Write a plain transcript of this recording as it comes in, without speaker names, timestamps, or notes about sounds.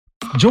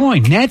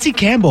Join Nancy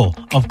Campbell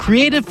of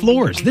Creative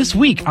Floors this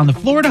week on the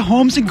Florida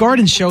Homes and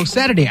Gardens Show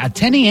Saturday at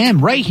 10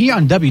 a.m. right here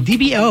on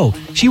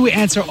WDBO. She will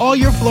answer all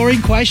your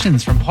flooring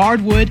questions from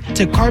hardwood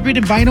to carpet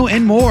and vinyl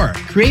and more.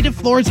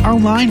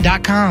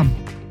 CreativeFloorsOnline.com.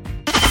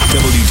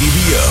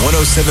 WDBO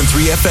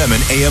 107.3 FM and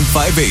AM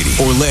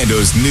 580.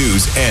 Orlando's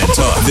news and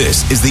talk.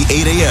 This is the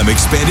 8 a.m.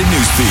 expanded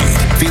news feed.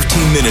 15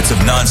 minutes of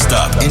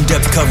nonstop,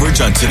 in-depth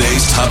coverage on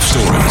today's top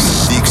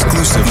stories. The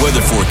exclusive weather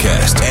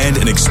forecast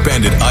and an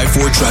expanded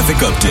I-4 traffic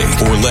update.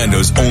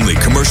 Orlando's only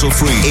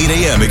commercial-free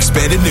 8 a.m.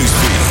 expanded news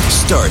feed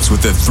starts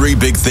with the 3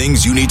 big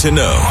things you need to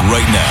know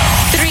right now.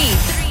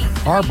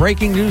 3. Our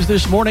breaking news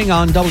this morning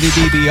on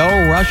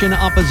WDBO. Russian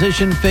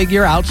opposition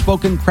figure,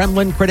 outspoken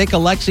Kremlin critic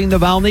Alexei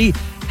Navalny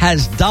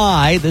has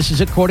died. This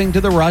is according to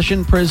the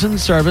Russian prison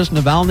service.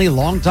 Navalny,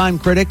 longtime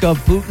critic of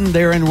Putin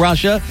there in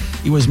Russia.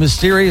 He was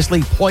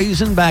mysteriously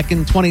poisoned back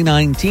in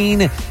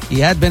 2019. He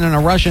had been in a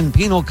Russian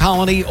penal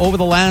colony over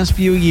the last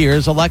few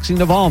years. Alexei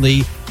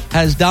Navalny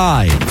has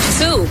died.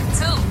 2.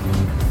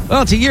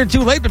 Well, it's a year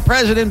too late, but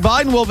President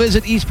Biden will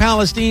visit East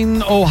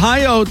Palestine,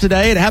 Ohio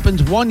today. It happens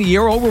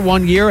over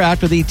 1 year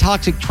after the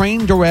toxic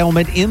train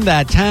derailment in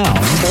that town.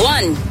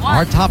 1.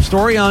 Our top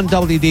story on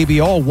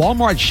WDBO,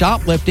 Walmart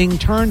shoplifting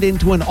turned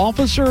into an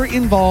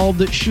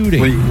officer-involved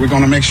shooting. We're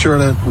going to make sure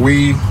that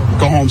we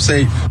go home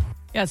safe.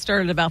 Yeah, it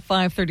started about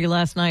 5:30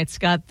 last night,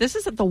 Scott. This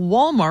is at the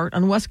Walmart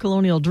on West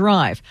Colonial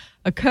Drive.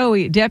 A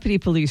Cohen Deputy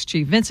Police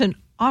Chief, Vincent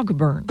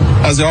Ogburn.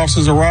 As the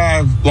officers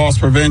arrived, loss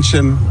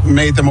prevention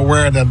made them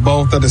aware that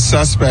both of the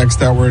suspects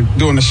that were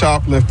doing the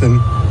shoplifting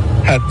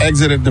had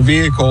exited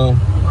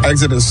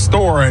the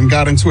store and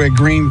got into a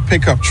green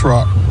pickup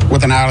truck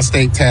with an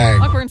out-of-state tag.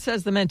 Ogburn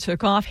says the men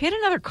took off, hit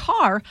another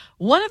car.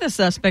 One of the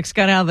suspects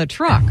got out of the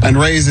truck and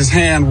raised his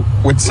hand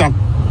with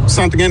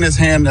something in his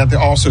hand that the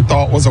officer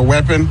thought was a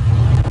weapon.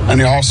 And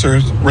the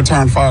officers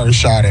returned fire and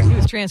shot him. He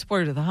was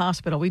transported to the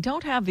hospital. We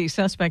don't have these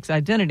suspects'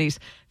 identities.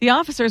 The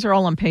officers are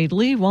all on paid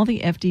leave while the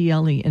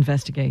FDLE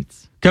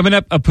investigates. Coming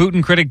up, a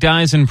Putin critic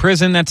dies in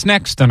prison. That's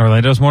next on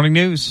Orlando's Morning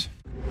News.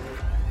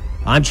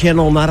 I'm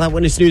Channel 9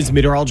 Eyewitness News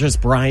meteorologist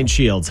Brian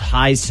Shields.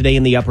 Highs today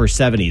in the upper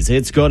 70s.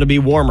 It's going to be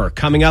warmer.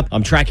 Coming up,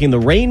 I'm tracking the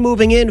rain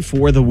moving in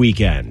for the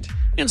weekend.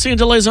 And seeing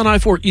delays on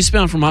I-4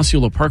 eastbound from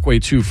Osceola Parkway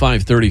to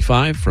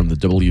 535 from the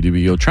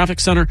WDBO Traffic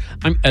Center.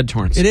 I'm Ed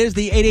Torrance. It is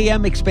the 8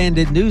 a.m.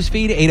 expanded news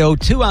feed,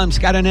 8:02. I'm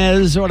Scott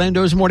Inez,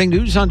 Orlando's Morning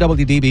News on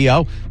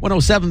WDBO,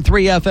 107.3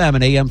 FM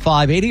and AM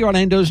 580,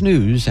 Orlando's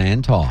News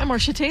and Talk. I'm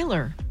Marcia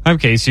Taylor. I'm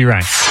Casey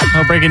Wright.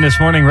 Well, breaking this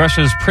morning,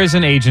 Russia's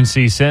prison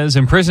agency says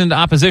imprisoned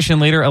opposition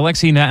leader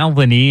Alexei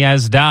Navalny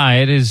has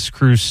died. His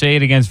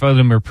crusade against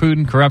Vladimir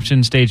Putin,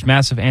 corruption, staged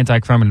massive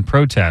anti-Kremlin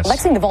protests.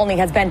 Alexei Navalny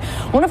has been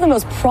one of the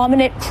most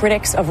prominent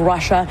critics of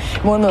Russia,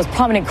 one of the most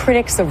prominent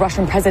critics of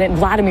Russian President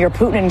Vladimir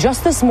Putin. And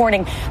just this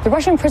morning, the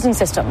Russian prison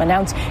system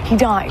announced he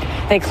died.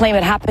 They claim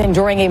it happened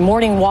during a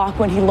morning walk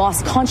when he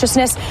lost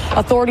consciousness.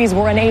 Authorities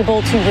were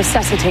unable to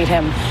resuscitate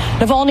him.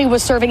 Navalny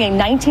was serving a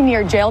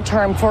 19-year jail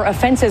term for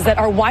offenses that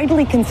are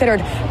widely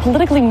considered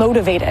politically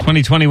motivated.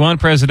 2021,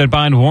 President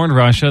Biden warned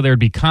Russia there would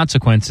be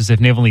consequences if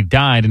Navalny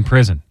died in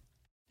prison.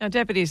 Now,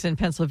 deputies in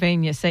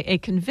Pennsylvania say a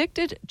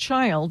convicted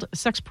child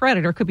sex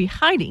predator could be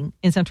hiding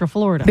in Central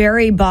Florida.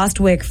 Barry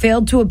Bostwick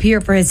failed to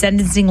appear for his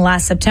sentencing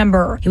last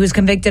September. He was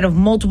convicted of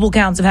multiple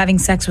counts of having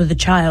sex with a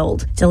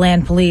child.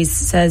 DeLand Police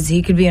says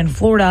he could be in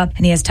Florida,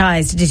 and he has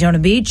ties to Daytona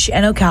Beach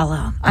and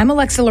Ocala. I'm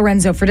Alexa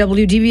Lorenzo for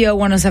WDBO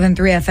 107.3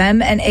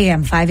 FM and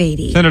AM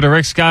 580. Senator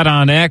Rick Scott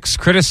on X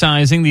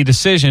criticizing the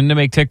decision to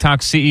make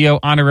TikTok's CEO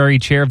honorary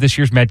chair of this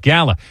year's Met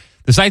Gala.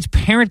 The site's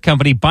parent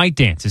company,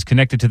 ByteDance, is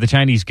connected to the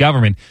Chinese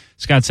government.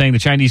 Scott saying the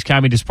Chinese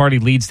Communist Party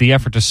leads the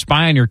effort to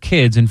spy on your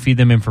kids and feed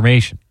them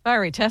information.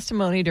 Fiery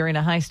testimony during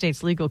a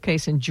high-stakes legal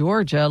case in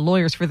Georgia.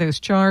 Lawyers for those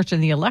charged in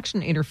the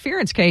election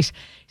interference case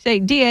say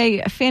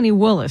DA Fani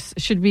Willis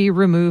should be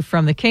removed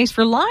from the case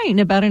for lying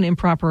about an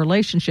improper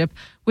relationship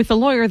with the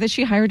lawyer that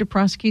she hired to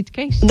prosecute the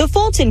case. The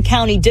Fulton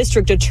County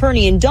District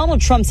Attorney in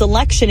Donald Trump's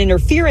election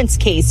interference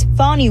case,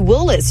 Fani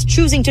Willis,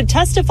 choosing to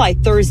testify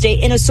Thursday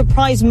in a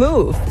surprise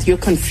move. You're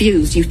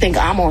confused. You think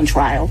I'm on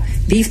trial.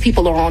 These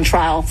people are on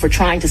trial for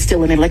trying to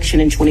steal an election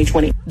in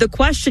 2020. The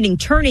questioning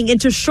turning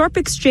into sharp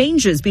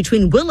exchanges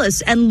between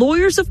Willis and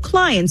lawyers of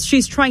clients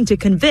she's trying to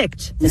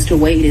convict. Mr.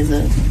 Wade is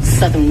a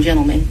Southern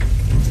gentleman.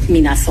 Me,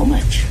 not so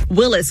much.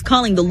 Willis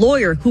calling the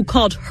lawyer who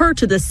called her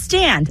to the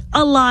stand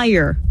a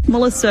liar.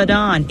 Melissa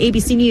Don,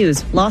 ABC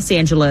News, Los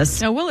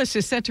Angeles. Now, Willis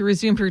is set to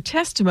resume her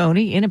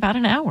testimony in about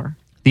an hour.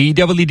 The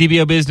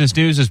WDBO Business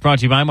News is brought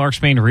to you by Mark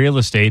Spain Real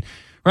Estate.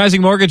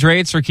 Rising mortgage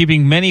rates are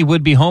keeping many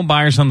would-be home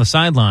buyers on the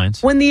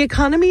sidelines. When the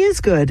economy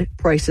is good,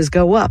 prices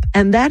go up,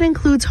 and that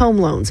includes home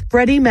loans.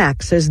 Freddie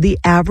Mac says the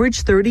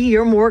average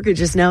 30-year mortgage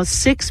is now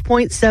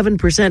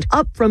 6.7%,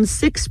 up from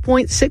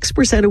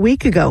 6.6% a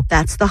week ago.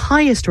 That's the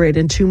highest rate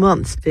in 2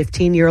 months.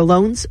 15-year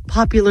loans,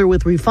 popular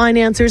with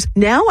refinancers,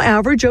 now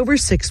average over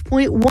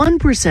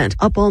 6.1%,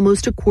 up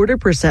almost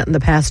 0.25% in the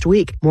past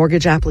week.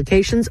 Mortgage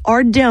applications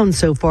are down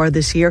so far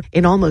this year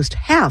in almost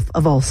half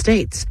of all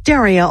states.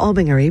 Daria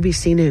Albinger,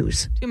 ABC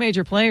News. Two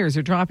major players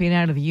are dropping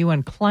out of the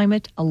UN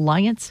Climate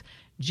Alliance,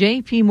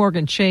 J.P.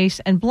 Morgan Chase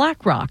and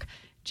BlackRock.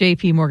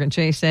 J.P. Morgan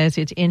Chase says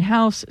its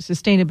in-house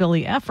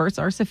sustainability efforts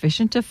are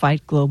sufficient to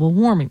fight global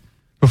warming.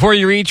 Before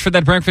you reach for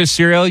that breakfast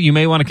cereal, you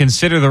may want to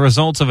consider the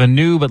results of a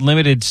new but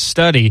limited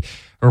study.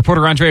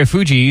 Reporter Andrea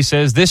Fuji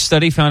says this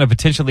study found a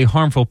potentially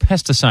harmful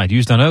pesticide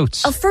used on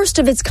oats. A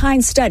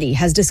first-of-its-kind study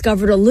has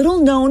discovered a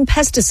little-known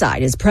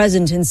pesticide is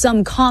present in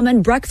some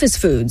common breakfast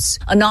foods.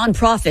 A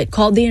nonprofit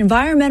called the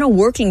Environmental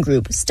Working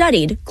Group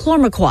studied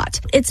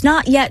chlormequat. It's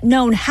not yet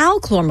known how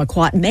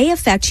chlormequat may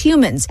affect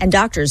humans, and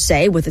doctors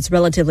say with its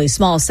relatively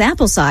small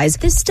sample size,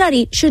 this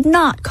study should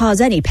not cause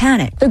any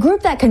panic. The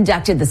group that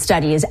conducted the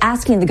study is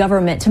asking the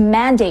government to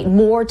mandate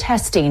more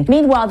testing.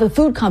 Meanwhile, the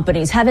food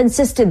companies have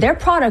insisted their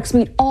products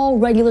meet all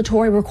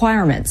regulatory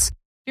requirements.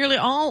 Nearly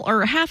all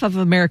or half of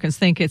Americans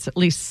think it's at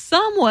least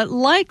somewhat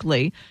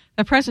likely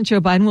that President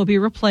Joe Biden will be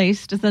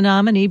replaced as the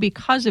nominee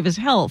because of his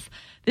health.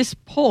 This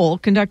poll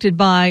conducted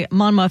by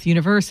Monmouth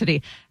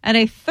University, and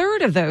a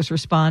third of those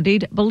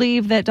responding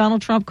believe that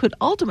Donald Trump could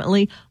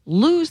ultimately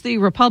lose the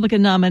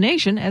Republican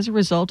nomination as a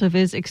result of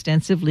his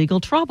extensive legal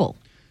trouble.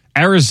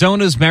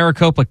 Arizona's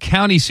Maricopa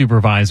County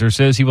supervisor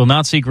says he will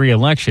not seek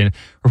re-election.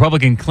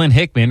 Republican Clint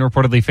Hickman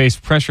reportedly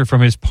faced pressure from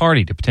his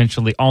party to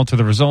potentially alter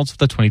the results of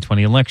the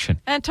 2020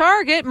 election. And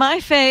Target, my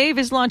fave,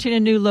 is launching a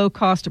new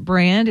low-cost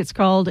brand. It's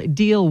called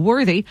Deal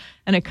Worthy,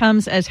 and it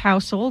comes as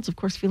households, of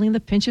course, feeling the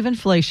pinch of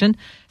inflation.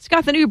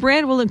 Scott, the new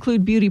brand will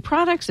include beauty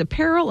products,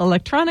 apparel,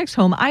 electronics,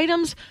 home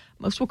items.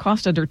 Most will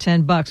cost under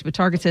 $10, but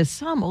Target says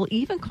some will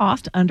even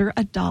cost under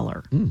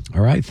 $1.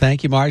 All right.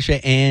 Thank you,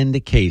 Marcia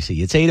and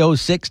Casey. It's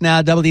 8:06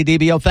 now,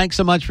 WDBO. Thanks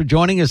so much for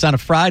joining us on a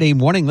Friday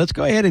morning. Let's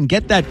go ahead and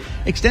get that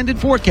extended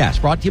forecast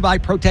brought to you by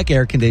ProTech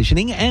Air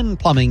Conditioning and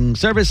Plumbing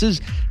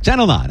Services.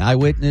 Channel 9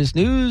 Eyewitness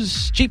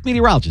News Chief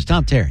Meteorologist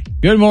Tom Terry.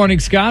 Good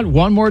morning, Scott.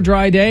 One more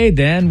dry day,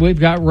 then we've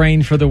got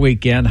rain for the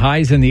weekend.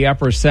 Highs in the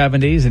upper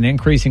 70s and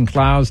increasing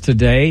clouds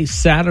today.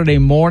 Saturday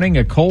morning,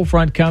 a cold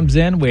front comes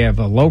in. We have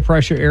a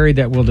low-pressure area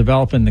that will develop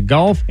in the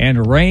Gulf,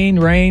 and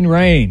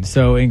rain.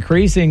 So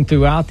increasing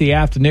throughout the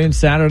afternoon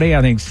Saturday.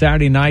 I think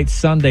Saturday night,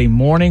 Sunday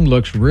morning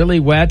looks really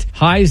wet.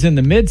 Highs in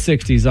the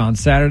mid-60s on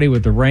Saturday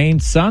with the rain.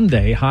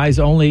 Sunday, highs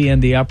only in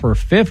the upper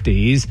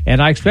 50s.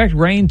 And I expect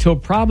rain till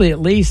probably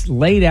at least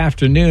late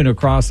afternoon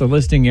across the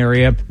listing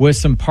area with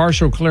some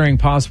partial clearing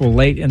possible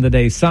late in the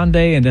day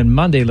Sunday. And then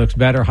Monday looks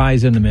better,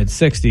 highs in the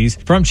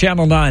mid-60s. From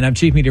Channel 9, I'm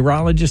Chief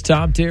Meteorologist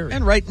Tom Terry.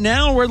 And right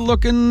now we're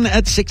looking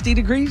at 60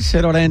 degrees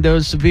at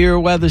Orlando's severe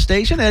weather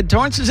station. Ed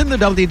Torrance is in the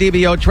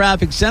WDBO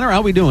Traffic Center.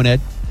 How we doing,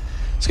 Ed?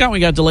 Scott, we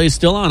got delays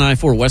still on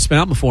I-4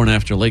 westbound before and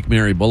after Lake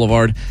Mary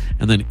Boulevard,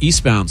 and then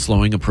eastbound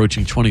slowing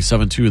approaching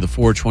 27 to the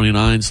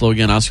 429. Slow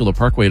again, Osceola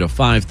Parkway to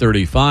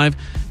 535,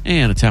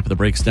 and a tap of the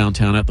brakes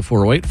downtown at the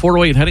 408.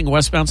 408 heading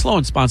westbound, slow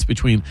in spots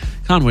between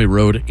Conway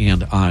Road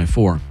and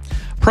I-4.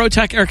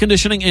 ProTech Air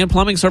Conditioning and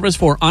Plumbing Service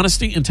for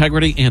honesty,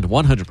 integrity, and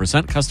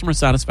 100% customer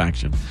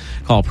satisfaction.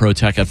 Call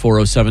ProTech at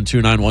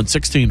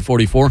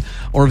 407-291-1644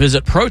 or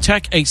visit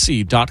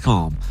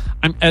ProTechAC.com.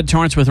 I'm Ed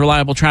Torrance with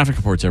reliable traffic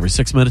reports every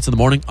 6 minutes in the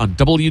morning on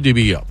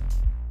WDBO.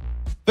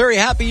 Very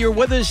happy you're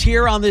with us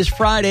here on this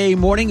Friday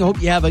morning.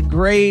 Hope you have a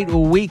great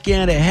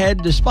weekend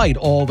ahead despite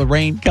all the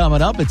rain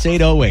coming up. It's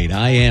 8:08.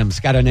 I am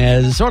Scott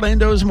Inez,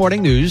 Orlando's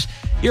Morning News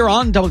here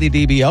on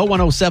WDBO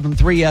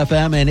 107.3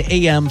 FM and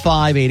AM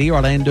 580.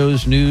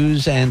 Orlando's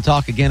News and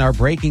Talk. Again, our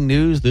breaking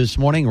news this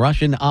morning.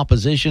 Russian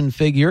opposition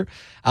figure,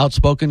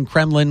 outspoken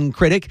Kremlin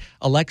critic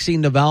Alexei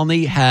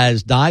Navalny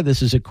has died.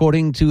 This is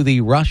according to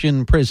the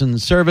Russian prison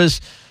service.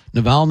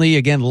 Navalny,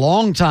 again,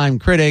 longtime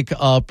critic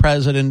of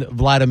President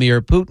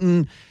Vladimir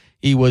Putin.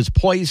 He was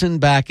poisoned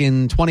back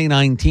in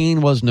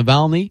 2019, was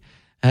Navalny.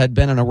 Had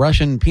been in a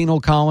Russian penal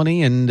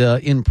colony and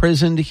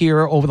imprisoned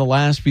here over the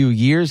last few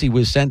years. He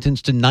was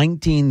sentenced to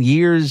 19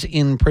 years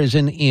in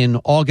prison in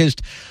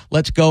August.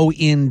 Let's go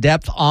in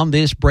depth on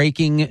this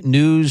breaking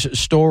news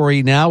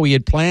story now. We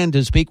had planned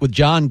to speak with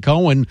John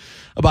Cohen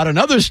about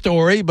another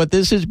story, but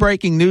this is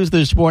breaking news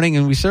this morning,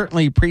 and we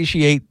certainly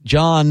appreciate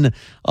John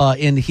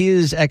in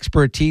his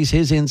expertise,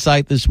 his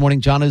insight this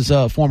morning. John is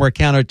a former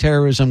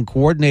counterterrorism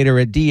coordinator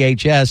at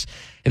DHS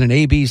and an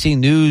ABC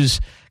News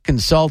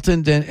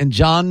consultant. And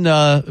John,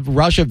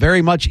 Russia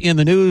very much in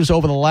the news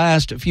over the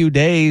last few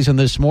days. And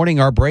this morning,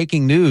 our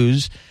breaking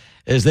news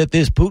is that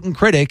this Putin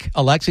critic,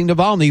 Alexei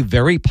Navalny,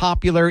 very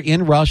popular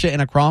in Russia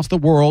and across the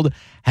world,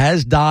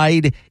 has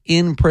died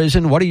in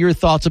prison. What are your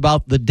thoughts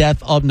about the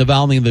death of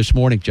Navalny this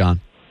morning,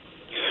 John?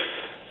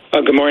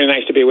 Good morning.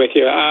 Nice to be with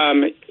you.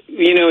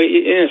 You know,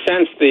 in a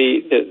sense,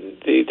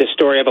 the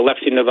story of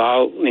Alexei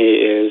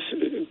Navalny is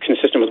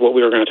consistent with what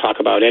we were going to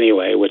talk about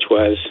anyway, which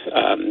was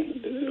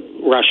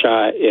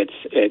Russia,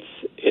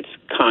 its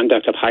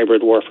conduct of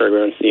hybrid warfare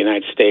against the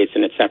United States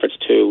and its efforts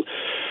to,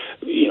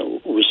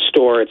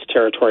 restore its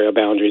territorial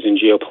boundaries and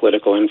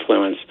geopolitical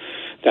influence.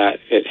 that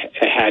it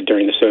had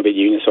during the Soviet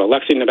Union. So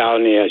Alexei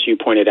Navalny, as you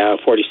pointed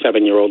out,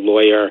 47-year-old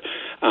lawyer,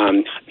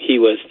 he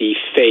was the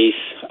face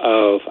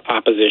of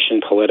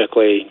opposition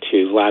politically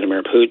to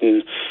Vladimir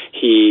Putin.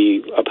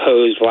 He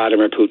opposed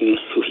Vladimir Putin,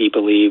 who he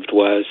believed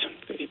was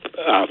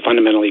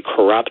fundamentally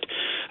corrupt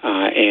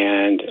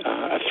and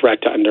a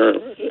threat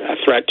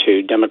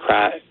to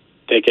democratic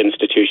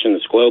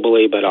institutions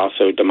globally, but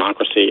also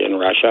democracy in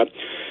Russia.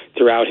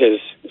 Throughout his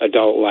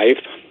adult life,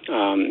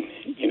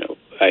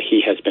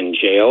 he has been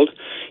jailed.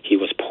 He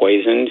was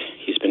poisoned.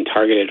 He's been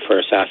targeted for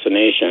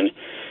assassination.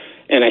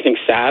 And I think,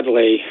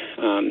 sadly,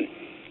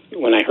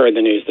 when I heard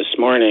the news this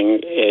morning,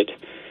 it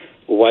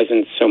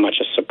wasn't so much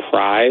a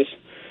surprise.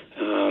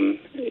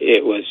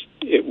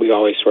 We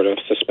always sort of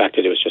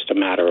suspected it was just a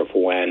matter of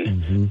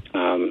when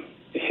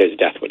his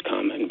death would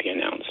come and be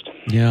announced.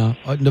 Yeah.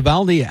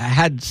 Navalny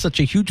had such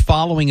a huge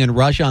following in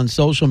Russia on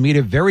social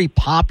media, very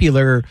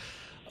popular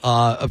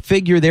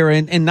figure there.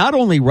 And not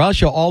only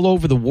Russia, all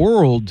over the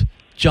world.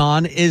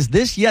 John, is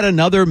this yet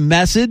another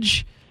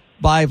message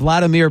by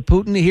Vladimir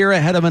Putin here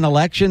ahead of an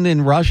election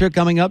in Russia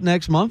coming up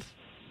next month?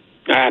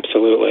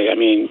 Absolutely. I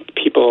mean,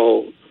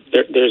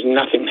 there's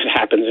nothing that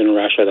happens in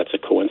Russia that's a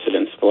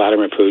coincidence.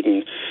 Vladimir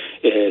Putin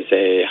is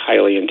a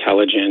highly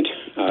intelligent,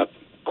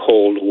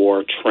 Cold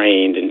War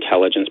trained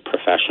intelligence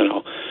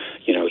professional.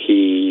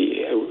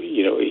 He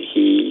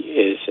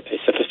is a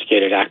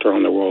sophisticated actor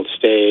on the world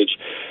stage.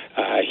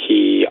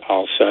 He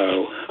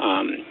also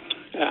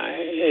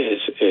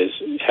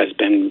has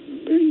been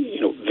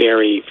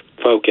very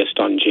focused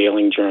on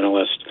jailing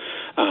journalists,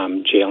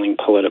 jailing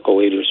political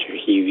leaders who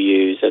he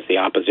views as the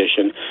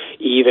opposition,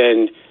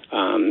 even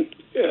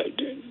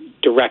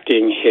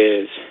directing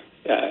his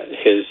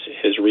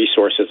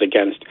resources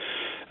against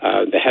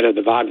the head of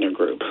the Wagner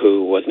Group,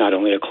 who was not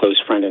only a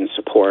close friend and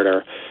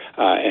supporter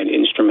and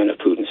instrument of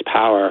Putin's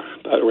power,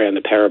 but ran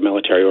the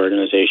paramilitary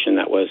organization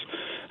that was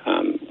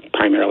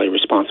primarily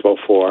responsible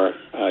for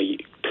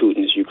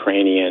Putin's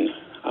Ukrainian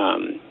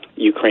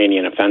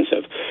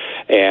offensive.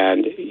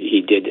 And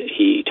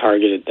he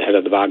targeted the head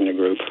of the Wagner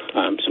Group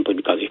simply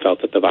because he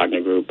felt that the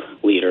Wagner Group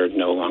leader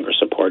no longer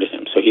supported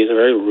him. So he's a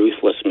very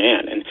ruthless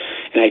man. And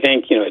I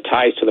think, it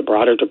ties to the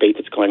broader debate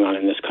that's going on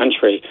in this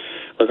country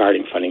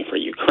regarding funding for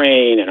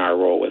Ukraine and our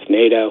role with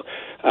NATO.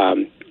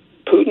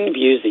 Putin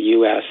views the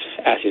U.S.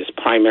 as his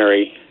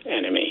primary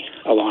enemy,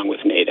 along with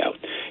NATO.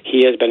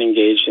 He has been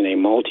engaged in a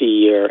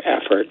multi-year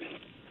effort.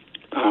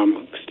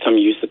 Some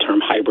use the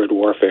term hybrid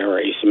warfare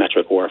or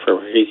asymmetric warfare,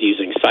 where he's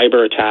using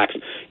cyber attacks,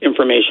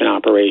 information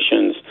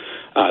operations,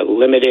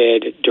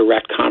 limited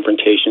direct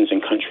confrontations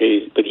in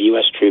countries with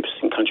U.S. troops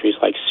in countries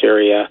like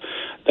Syria.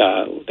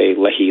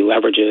 He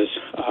leverages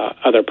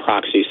other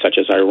proxies such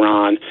as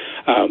Iran.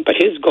 But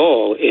his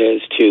goal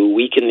is to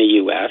weaken the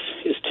U.S.,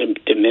 is to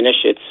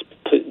diminish its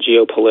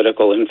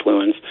geopolitical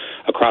influence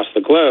across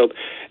the globe,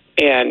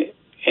 and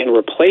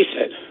replace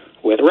it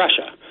with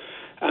Russia.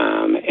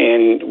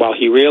 And while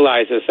he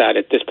realizes that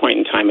at this point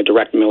in time a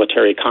direct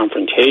military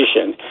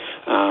confrontation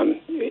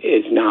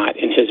is not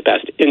in his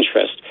best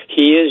interest,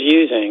 he is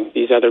using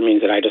these other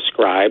means that I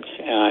described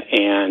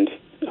and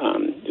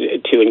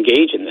to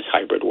engage in this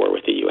hybrid war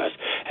with the U.S.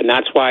 And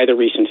that's why the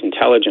recent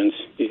intelligence,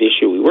 the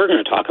issue we were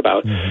going to talk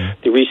about,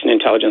 the recent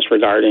intelligence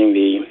regarding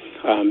the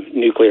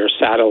nuclear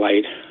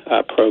satellite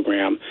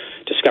program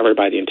discovered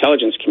by the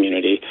intelligence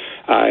community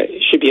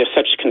should be of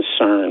such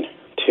concern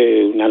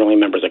to not only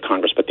members of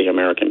Congress but the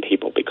American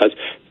people, because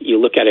you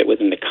look at it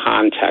within the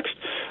context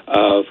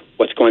of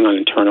what's going on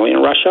internally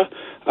in Russia,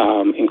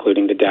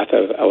 including the death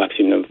of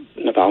Alexei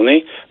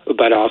Navalny,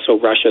 but also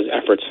Russia's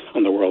efforts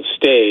on the world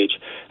stage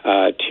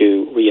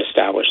to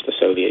reestablish the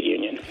Soviet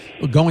Union.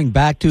 Going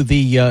back to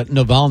the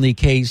Navalny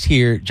case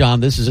here, John,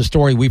 this is a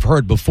story we've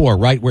heard before,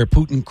 right, where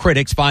Putin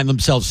critics find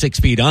themselves 6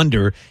 feet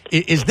under.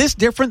 Is this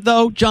different,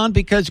 though, John,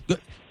 because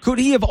could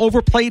he have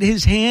overplayed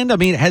his hand? I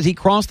mean, has he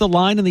crossed the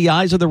line in the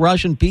eyes of the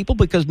Russian people?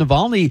 Because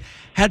Navalny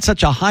had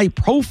such a high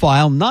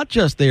profile, not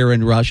just there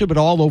in Russia, but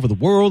all over the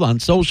world on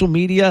social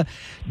media.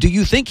 Do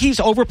you think he's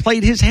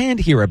overplayed his hand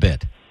here a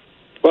bit?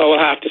 Well, we'll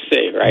have to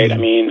see, right? I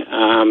mean,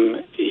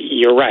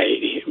 you're right.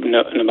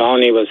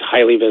 Navalny was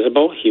highly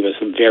visible. He was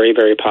very,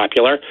 very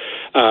popular,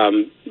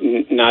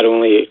 not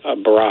only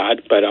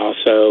abroad, but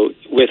also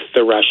with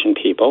the Russian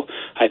people.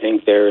 I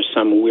think there's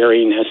some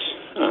weariness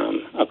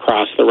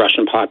across the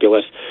Russian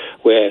populace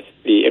with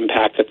the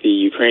impact that the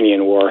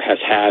Ukrainian war has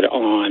had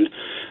on,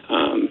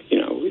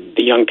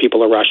 the young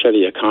people of Russia,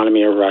 the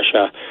economy of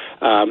Russia.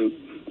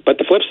 But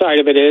the flip side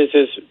of it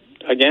is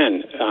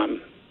again,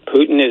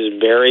 Putin is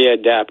very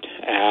adept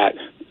at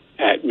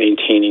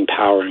maintaining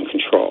power and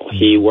control.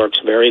 He works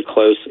very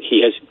close.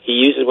 He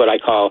uses what I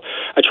call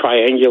a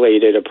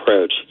triangulated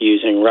approach,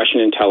 using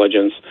Russian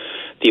intelligence,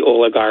 the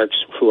oligarchs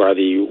who are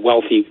the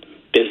wealthy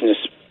business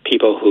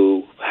people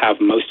who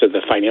have most of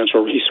the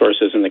financial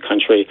resources in the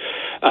country,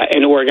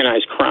 and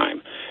organized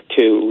crime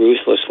to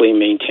ruthlessly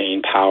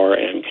maintain power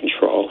and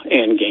control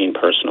and gain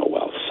personal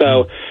wealth.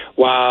 So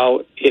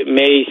while it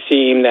may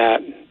seem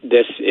that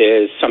this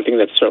is something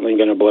that's certainly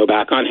going to blow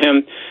back on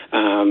him.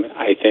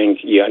 I think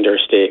you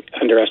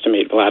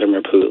underestimate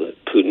Vladimir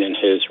Putin and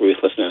his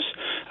ruthlessness,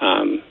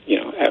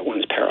 at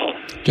one's peril.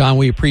 John,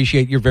 we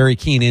appreciate your very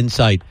keen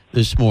insight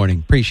this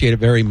morning. Appreciate it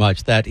very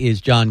much. That is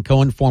John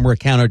Cohen, former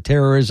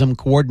counterterrorism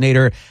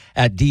coordinator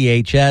at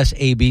DHS,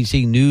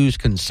 ABC News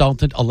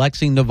consultant.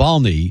 Alexei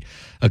Navalny,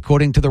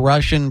 according to the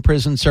Russian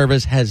prison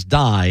service, has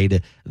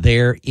died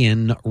there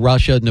in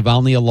Russia.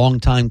 Navalny, a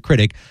longtime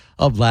critic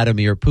of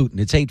Vladimir Putin.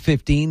 It's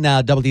 8:15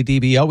 now,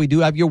 WDBO. We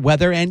do have your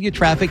weather and your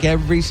traffic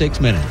every 6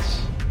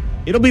 minutes.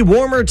 It'll be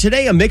warmer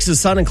today, a mix of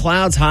sun and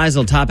clouds. Highs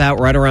will top out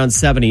right around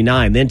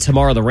 79. Then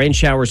tomorrow, the rain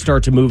showers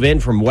start to move in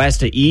from west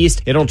to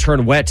east. It'll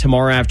turn wet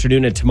tomorrow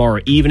afternoon and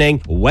tomorrow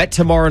evening. Wet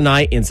tomorrow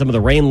night, and some of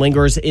the rain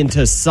lingers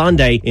into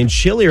Sunday. And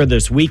chillier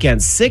this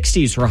weekend,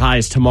 60s for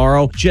highs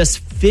tomorrow,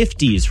 just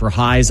 50s for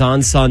highs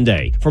on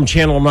Sunday. From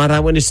Channel 9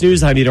 Eyewitness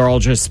News, I'm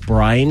meteorologist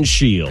Brian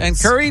Shields. And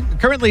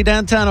currently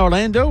downtown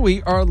Orlando,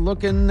 we are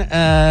looking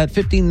at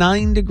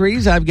 59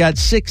 degrees. I've got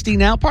 60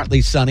 now,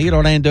 partly sunny at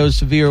Orlando's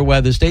severe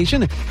weather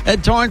station.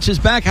 Ed Torrance is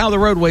back. How are the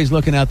roadways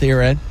looking out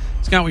there, Ed?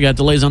 Scott, we got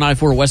delays on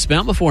I-4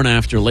 westbound before and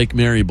after Lake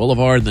Mary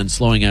Boulevard, then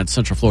slowing at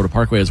Central Florida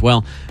Parkway as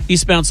well.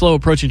 Eastbound slow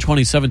approaching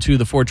 27 to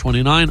the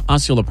 429,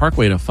 Osceola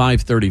Parkway to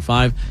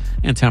 535,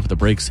 and tap of the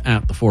brakes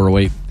at the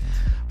 408.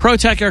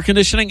 ProTech Air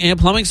Conditioning and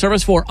Plumbing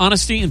Service for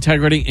honesty,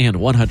 integrity, and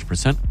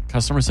 100%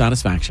 customer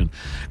satisfaction.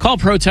 Call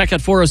ProTech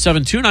at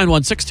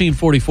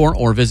 407-291-1644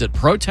 or visit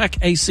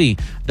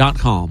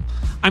protechac.com.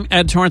 I'm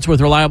Ed Torrance with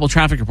reliable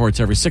traffic reports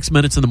every 6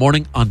 minutes in the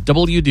morning on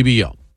WDBO.